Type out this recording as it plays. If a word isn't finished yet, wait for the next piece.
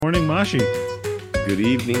morning, Mashi. Good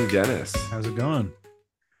evening, Dennis. How's it going?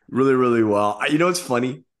 Really, really well. You know what's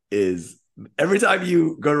funny is every time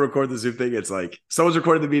you go to record the Zoom thing, it's like someone's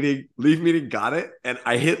recording the meeting, leave meeting, got it. And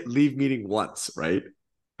I hit leave meeting once, right?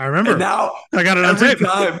 I And remember. now I got it on every tape.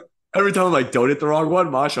 time, every time I'm like, don't hit the wrong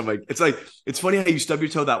one, Mosh. I'm like, it's funny how you stub your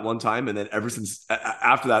toe that one time. And then ever since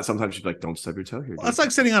after that, sometimes she's like, don't stub your toe here. Well, it's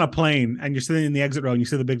like sitting on a plane and you're sitting in the exit row and you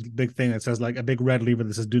see the big thing that says like a big red lever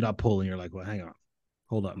that says do not pull. And you're like, well, hang on.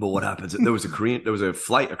 Hold up. But what happens? There was a Korean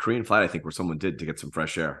flight, I think, where someone did to get some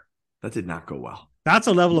fresh air. That did not go well. That's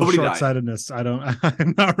a level Nobody of short-sightedness.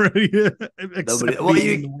 I'm not ready to accept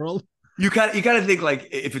in the world. You kind of think like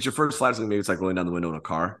if it's your first flight, maybe it's like rolling down the window in a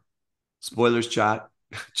car. Spoilers chat.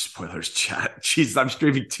 Jeez, I'm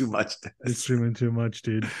streaming too much. It's streaming too much,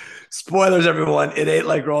 dude. Spoilers, everyone. It ain't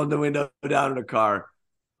like rolling the window down in a car.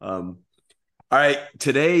 All right,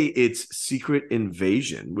 today it's Secret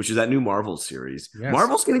Invasion, which is that new Marvel series. Yes.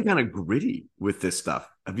 Marvel's getting kind of gritty with this stuff.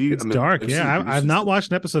 It's dark. Yeah, I've not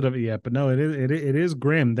watched an episode of it yet, but no, it is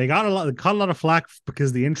grim. They caught a lot of flack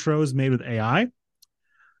because the intro is made with AI,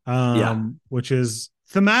 which is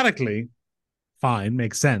thematically fine,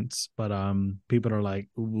 makes sense, but people are like,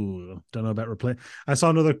 ooh, don't know about replay. I saw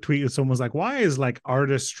another tweet that someone was like, why is like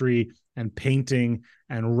artistry and painting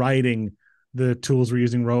and writing the tools we're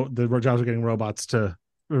using, the jobs we're getting robots to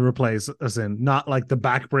replace us in, not like the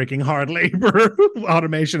backbreaking hard labor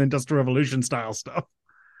automation industrial revolution style stuff.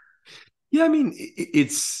 Yeah, I mean,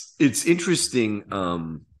 it's interesting.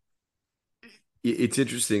 It's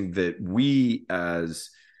interesting that we as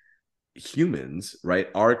humans, right,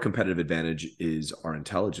 our competitive advantage is our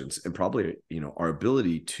intelligence and probably, our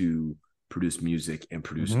ability to produce music and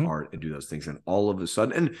produce art and do those things. And all of a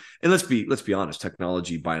sudden, and let's be honest,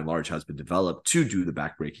 technology by and large has been developed to do the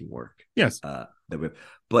backbreaking work. Yes.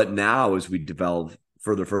 But now as we develop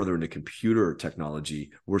further into computer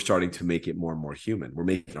technology, we're starting to make it more and more human. We're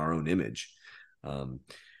making our own image. I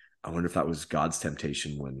wonder if that was God's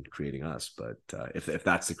temptation when creating us, but if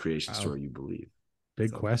that's the creation story you believe.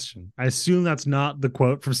 Big question. I assume that's not the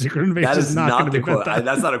quote from Secret Invasion. That is not the quote.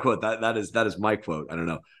 That's not a quote. That is my quote. I don't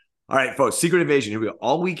know. All right, folks, Secret Invasion. Here we go.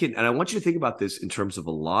 All we can, and I want you to think about this in terms of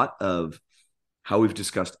a lot of how we've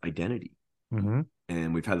discussed identity. Mm-hmm.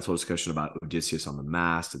 And we've had this whole discussion about Odysseus on the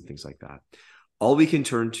mast and things like that. All we can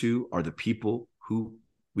turn to are the people who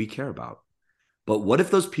we care about. But what if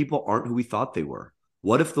those people aren't who we thought they were?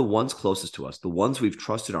 What if the ones closest to us, the ones we've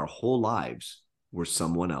trusted our whole lives, were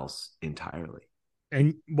someone else entirely?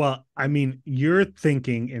 And well, I mean, you're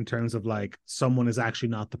thinking in terms of like someone is actually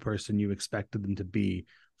not the person you expected them to be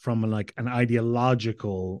from like an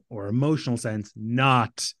ideological or emotional sense,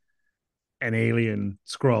 not an alien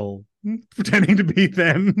scroll pretending to be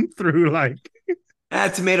them through like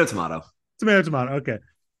tomato. Okay.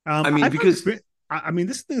 I mean, because this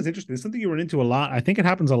thing is interesting. It's something you run into a lot. I think it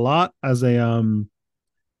happens a lot as a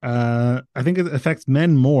I think it affects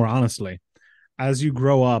men more, honestly. As you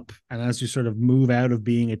grow up and as you sort of move out of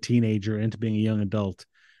being a teenager into being a young adult,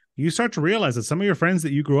 you start to realize that some of your friends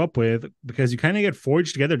that you grew up with, because you kind of get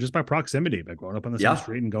forged together just by proximity, by growing up on the same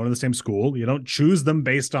street and going to the same school. You don't choose them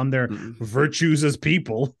based on their virtues as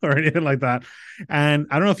people or anything like that. And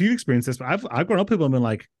I don't know if you've experienced this, but I've grown up with people and been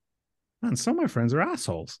like, man, some of my friends are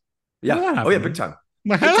assholes. Yeah. Oh yeah, big time.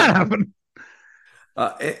 How did that happen?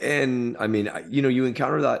 And I mean, you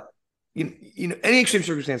encounter that. Any extreme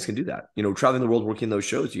circumstance can do that. Traveling the world, working those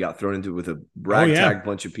shows, you got thrown into with a ragtag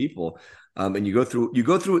bunch of people, and you go through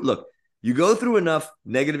it. Look, you go through enough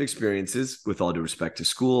negative experiences. With all due respect to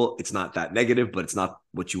school, it's not that negative, but it's not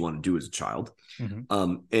what you want to do as a child.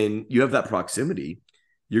 Mm-hmm. And you have that proximity.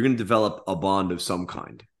 You're going to develop a bond of some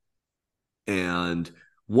kind. And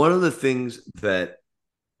one of the things that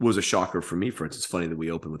was a shocker for me, for instance, funny that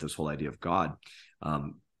we opened with this whole idea of God,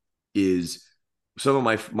 is some of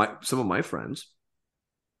my friends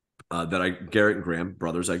that Garrett and Graham,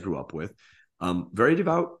 brothers I grew up with, very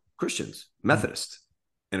devout Christians, Methodist.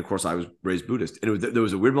 And of course I was raised Buddhist. And there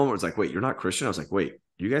was a weird moment where it's like, wait, you're not Christian? I was like, wait,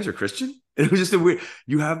 you guys are Christian? And it was just we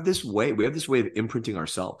have this way of imprinting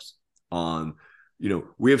ourselves on,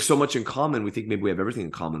 we have so much in common. We think maybe we have everything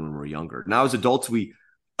in common when we're younger. Now as adults, we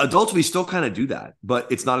still kind of do that,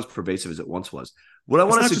 but it's not as pervasive as it once was. What I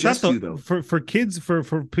want to suggest to you, though, for kids,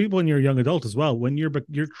 for people in your young adult as well, when you're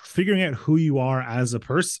figuring out who you are as a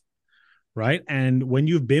person, right? And when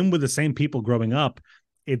you've been with the same people growing up,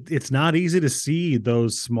 it's not easy to see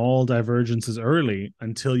those small divergences early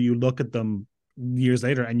until you look at them years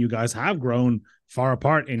later, and you guys have grown far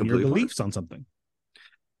apart in your beliefs on something.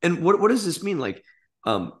 And what does this mean? Like,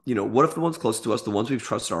 what if the ones close to us, the ones we've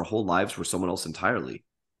trusted our whole lives, were someone else entirely?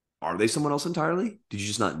 Are they someone else entirely? Did you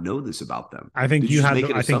just not know this about them? I think Did you you just had make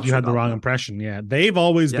the, an I think you assumption had the about wrong them? impression. Yeah, they've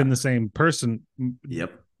always been Yeah. the same person,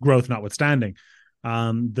 Yep. growth notwithstanding.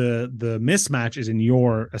 The mismatch is in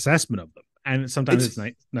your assessment of them, and sometimes it's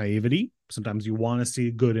It's naivety. Sometimes you want to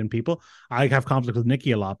see good in people. I have conflict with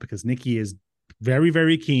Nikki a lot because Nikki is very,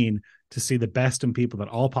 very keen to see the best in people at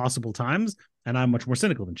all possible times, and I'm much more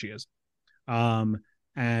cynical than she is. Um,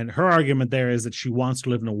 and her argument there is that she wants to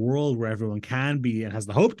live in a world where everyone can be and has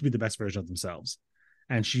the hope to be the best version of themselves.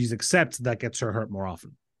 And she's accepts that gets her hurt more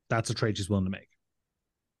often. That's a trade she's willing to make.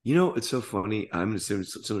 it's so funny. I'm in a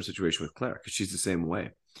similar situation with Claire because she's the same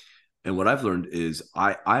way. And what I've learned is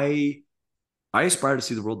I aspire to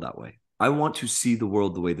see the world that way. I want to see the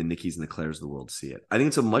world the way the Nickies and the Claires of the world see it. I think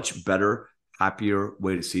it's a much better, happier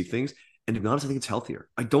way to see things. And to be honest, I think it's healthier.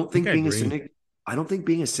 I don't think being a cynic, I don't think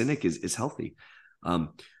being a cynic is healthy.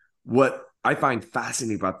 What I find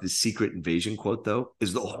fascinating about this secret invasion quote, though,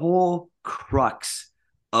 is the whole crux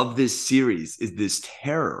of this series is this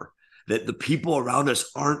terror that the people around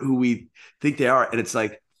us aren't who we think they are. And it's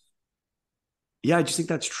like, yeah, I just think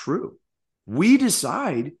that's true. We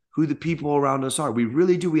decide who the people around us are. We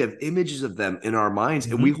really do. We have images of them in our minds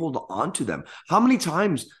and we hold on to them. How many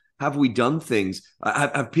times have we done things,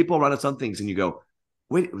 have people around us done things and you go,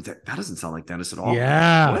 wait, that doesn't sound like Dennis at all.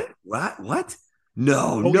 Yeah. What?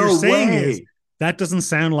 No, what no you're saying way. is that doesn't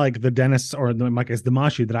sound like the Dennis or in my case, the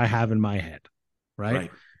Mashi that I have in my head.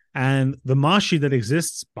 Right. And the Mashi that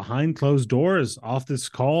exists behind closed doors off this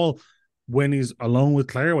call when he's alone with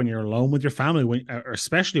Claire, when you're alone with your family, or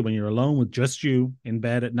especially when you're alone with just you in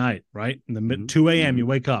bed at night, right? In the 2 a.m. You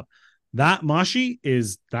wake up. That Mashi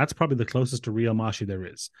that's probably the closest to real Mashi there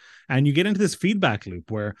is. And you get into this feedback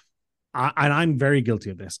loop where and I'm very guilty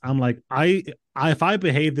of this. I'm like, if I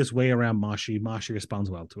behave this way around Mashi responds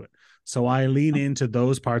well to it. So I lean into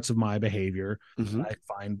those parts of my behavior that I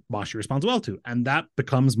find Mashi responds well to. And that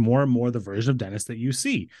becomes more and more the version of Dennis that you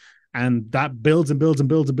see. And that builds and builds and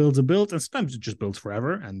builds and builds and builds. And sometimes it just builds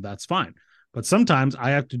forever, and that's fine. But sometimes I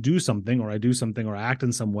have to do something, or I do something, or act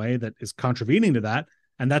in some way that is contravening to that.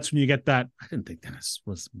 And that's when you get that. I didn't think Dennis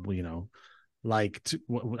was, I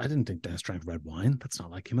didn't think Dennis drank red wine. That's not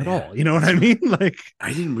like him at all. You know what I mean? Like,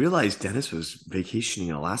 I didn't realize Dennis was vacationing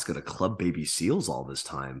in Alaska to club baby seals all this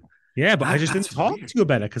time. Yeah, but I just didn't talk to you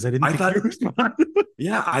about it because I didn't think you were fun.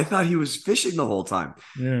 Yeah, I thought he was fishing the whole time.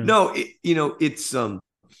 Yeah. No, it's a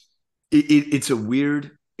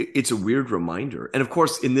weird reminder. And of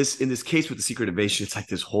course, in this case with the secret invasion, it's like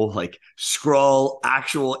this whole like Skrull,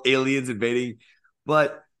 actual aliens invading.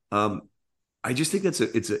 But I just think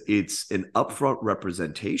it's an upfront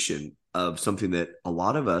representation of something that a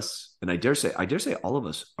lot of us, and I dare say all of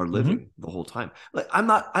us are living the whole time. Like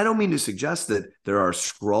I don't mean to suggest that there are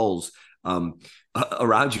Skrulls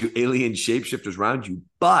around you, alien shapeshifters around you,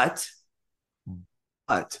 but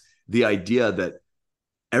the idea that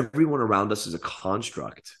everyone around us is a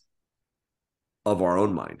construct of our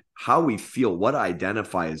own mind, how we feel, what I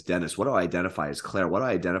identify as Dennis, what do I identify as Claire, what do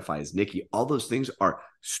I identify as Nikki, all those things are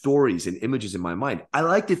stories and images in my mind. I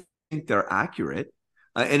like to think they're accurate.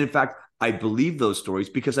 And in fact, I believe those stories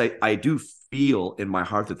because I do feel in my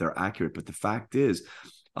heart that they're accurate. But the fact is,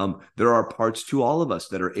 there are parts to all of us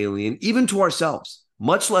that are alien, even to ourselves,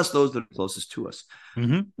 much less those that are closest to us.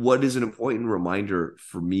 What is an important reminder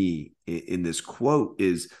for me in this quote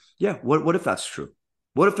is, what if that's true?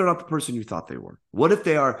 What if they're not the person you thought they were? What if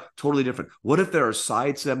they are totally different? What if there are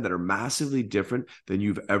sides to them that are massively different than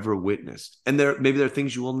you've ever witnessed? And maybe there are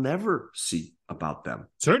things you will never see about them.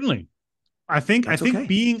 Certainly. I think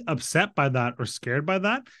being upset by that or scared by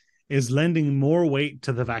that is lending more weight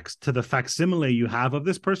to the facsimile you have of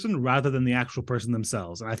this person rather than the actual person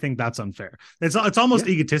themselves. And I think that's unfair. It's almost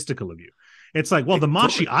egotistical of you. It's like, well, the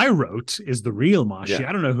Mashi I wrote is the real Mashi.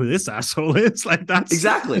 I don't know who this asshole is. Like that's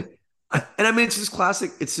exactly. And I mean, it's this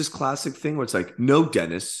classic thing where it's like, no,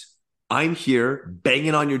 Dennis, I'm here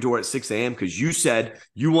banging on your door at 6 a.m. because you said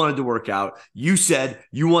you wanted to work out. You said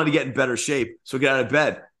you wanted to get in better shape. So get out of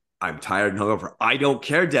bed. I'm tired and hungover. I don't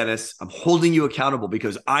care, Dennis. I'm holding you accountable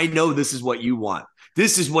because I know this is what you want.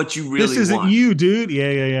 This is what you really want. This isn't you, dude.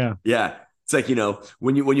 Yeah. Yeah. It's like,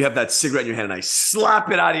 when you have that cigarette in your hand and I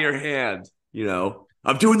slap it out of your hand,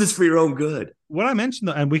 I'm doing this for your own good. What I mentioned,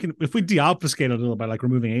 and we can, if we deobfuscate a little bit, like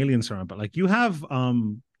removing aliens from it, but like you have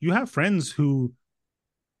friends who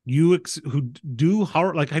do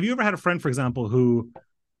horror. Like, have you ever had a friend, for example,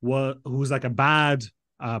 who's like a bad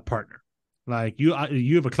partner? Like you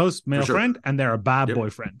have a close male friend, and they're a bad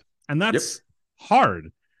boyfriend, and that's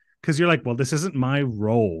hard because you're like, well, this isn't my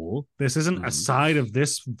role. This isn't a side of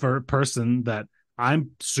this person that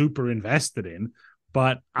I'm super invested in.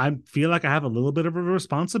 but I feel like I have a little bit of a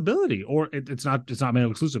responsibility, or it's not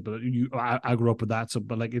male exclusive, but I grew up with that. So,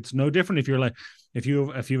 but like, it's no different if you're like, if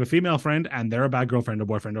you have a female friend and they're a bad girlfriend or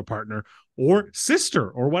boyfriend or partner or sister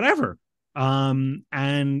or whatever.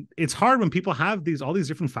 And it's hard when people have all these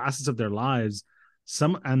different facets of their lives.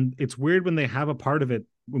 And it's weird when they have a part of it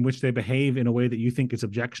in which they behave in a way that you think is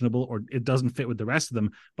objectionable or it doesn't fit with the rest of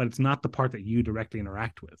them, but it's not the part that you directly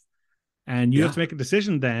interact with. And you have to make a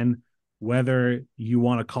decision then whether you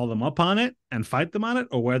want to call them up on it and fight them on it,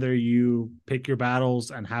 or whether you pick your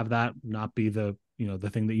battles and have that not be the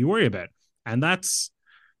thing that you worry about. And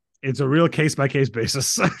it's a real case by case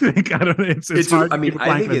basis. I think it's hard to give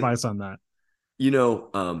blanket advice on that.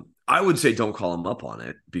 I would say don't call them up on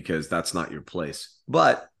it because that's not your place.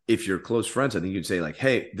 But if you're close friends, I think you'd say like,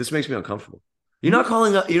 "Hey, this makes me uncomfortable." You're not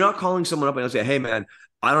calling someone up and say, "Hey, man,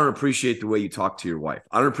 I don't appreciate the way you talk to your wife.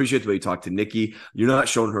 I don't appreciate the way you talk to Nikki. You're not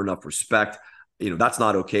showing her enough respect. That's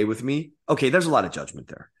not okay with me." Okay, there's a lot of judgment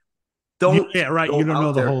there. You don't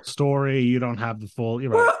know the whole story. You don't have the full.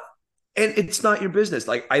 You're right. And it's not your business.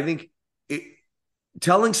 Like, I think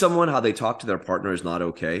telling someone how they talk to their what is not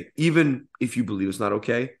okay, even if you believe it's not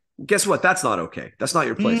okay, guess what? That's not okay. That's not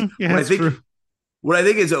your place. What I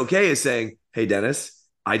think is okay is saying, "Hey, Dennis,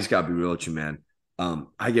 I just got to be real with you, man.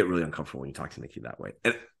 I get really uncomfortable when you talk to Nikki that way.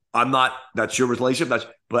 And that's your relationship.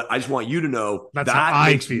 But I just want you to know that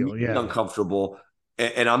I feel uncomfortable.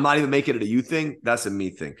 And I'm not even making it a you thing. That's a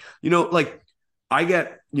me thing. I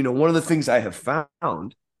get, one of the things I have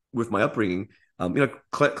found with my upbringing,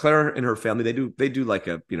 Claire and her family, they do like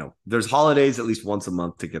there's holidays at least once a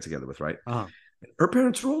month to get together with, right? Uh-huh. Her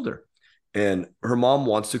parents are older and her mom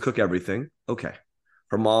wants to cook everything. Okay.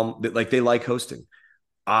 Her mom, they like hosting.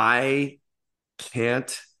 I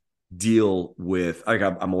can't deal with, like,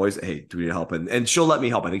 I'm always, "Hey, do we need help?" And she'll let me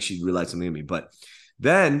help. I think she realized something in me. But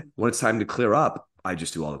then when it's time to clear up, I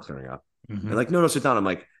just do all the clearing up. Mm-hmm. And like, no, sit down. I'm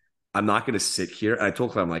like, I'm not going to sit here. And I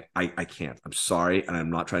told Claire, I'm like, I can't. I'm sorry. And I'm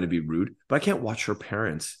not trying to be rude, but I can't watch her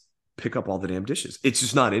parents pick up all the damn dishes. It's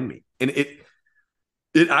just not in me. And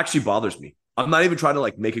it actually bothers me. I'm not even trying to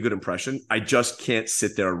like make a good impression. I just can't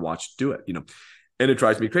sit there and watch do it, and it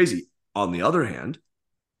drives me crazy. On the other hand,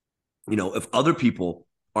 if other people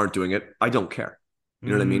aren't doing it, I don't care. You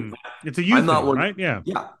know what I mean? It's a you thing, right? Yeah.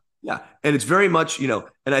 Yeah. And it's very much, and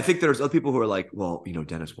I think there's other people who are like, "Well,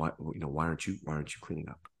 Dennis, why aren't you cleaning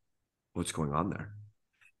up? What's going on there?"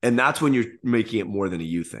 And that's when you're making it more than a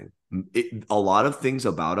you thing. A lot of things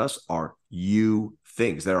about us are you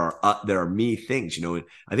things. There are me things, and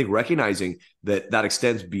I think recognizing that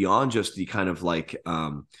extends beyond just the kind of like,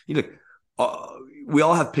 we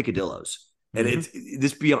all have picadillos. And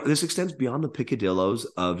this extends beyond the picadillos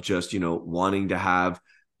of just, wanting to have,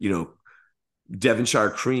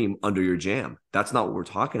 Devonshire cream under your jam. That's not what we're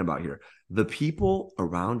talking about here. The people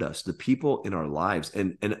around us, the people in our lives,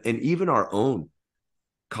 and even our own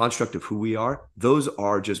construct of who we are, those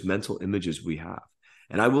are just mental images we have.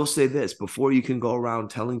 And I will say this, before you can go around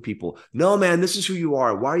telling people, "No, man, this is who you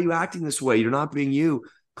are. Why are you acting this way? You're not being you."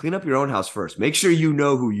 Clean up your own house first. Make sure you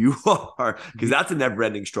know who you are, because that's a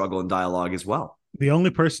never-ending struggle and dialogue as well. The only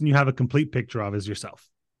person you have a complete picture of is yourself.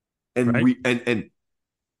 And right?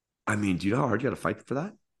 I mean, do you know how hard you got to fight for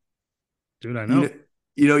that? Dude, I know.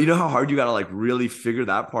 You know how hard you got to like really figure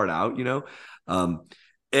that part out, we were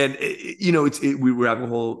having a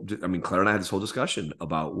whole, Claire and I had this whole discussion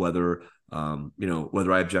about whether I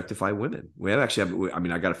objectify women. I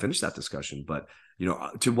got to finish that discussion, but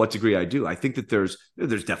to what degree I do. I think that there's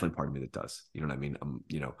definitely part of me that does, you know what I mean?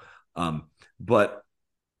 But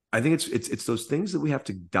I think it's those things that we have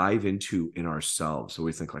to dive into in ourselves. So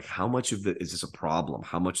we think like, how much of it is this a problem?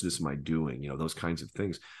 How much of this am I doing? Those kinds of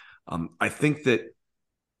things. I think that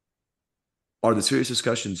are the serious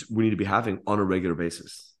discussions we need to be having on a regular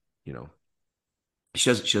basis. She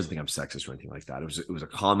doesn't think I'm sexist or anything like that. It was a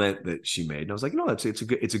comment that she made, and I was like, no, it's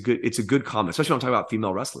a good comment, especially when I'm talking about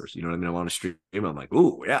female wrestlers. You know what I mean? I want to stream. I'm like,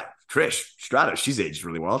 "Oh yeah, Trish Stratus, she's aged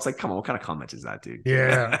really well." It's like, come on, what kind of comment is that, dude?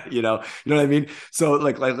 Yeah, you know what I mean? So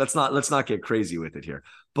like let's not get crazy with it here.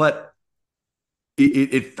 But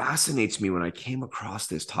it fascinates me when I came across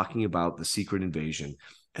this talking about the secret invasion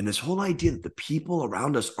and this whole idea that the people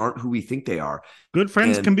around us aren't who we think they are. Good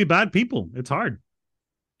friends can be bad people. It's hard.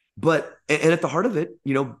 But at the heart of it,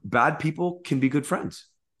 bad people can be good friends.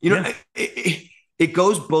 It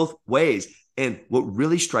goes both ways. And what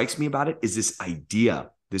really strikes me about it is this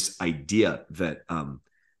idea that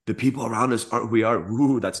the people around us aren't who we are.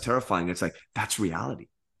 Ooh, that's terrifying. It's like, that's reality.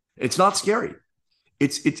 It's not scary.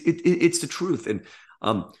 It's the truth. And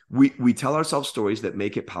We tell ourselves stories that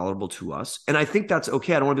make it palatable to us. And I think that's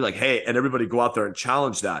okay. I don't want to be like, hey, and everybody go out there and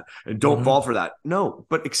challenge that and don't fall for that. No,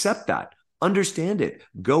 but accept that. Understand it.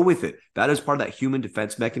 Go with it. That is part of that human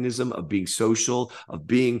defense mechanism of being social, of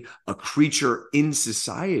being a creature in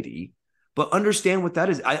society. But understand what that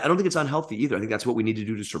is. I don't think it's unhealthy either. I think that's what we need to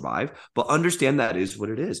do to survive. But understand that is what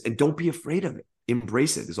it is. And don't be afraid of it.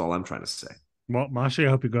 Embrace it is all I'm trying to say. Well, Mashi, I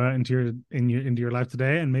hope you go out into your life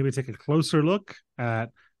today and maybe take a closer look at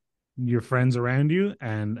your friends around you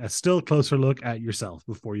and a still closer look at yourself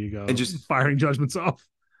before you go and just firing judgments off.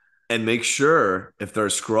 And make sure if there are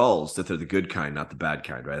scrolls that they're the good kind, not the bad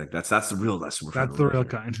kind, right? Like that's the real lesson. That's the real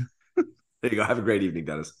kind. There you go. Have a great evening,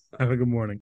 Dennis. Have a good morning.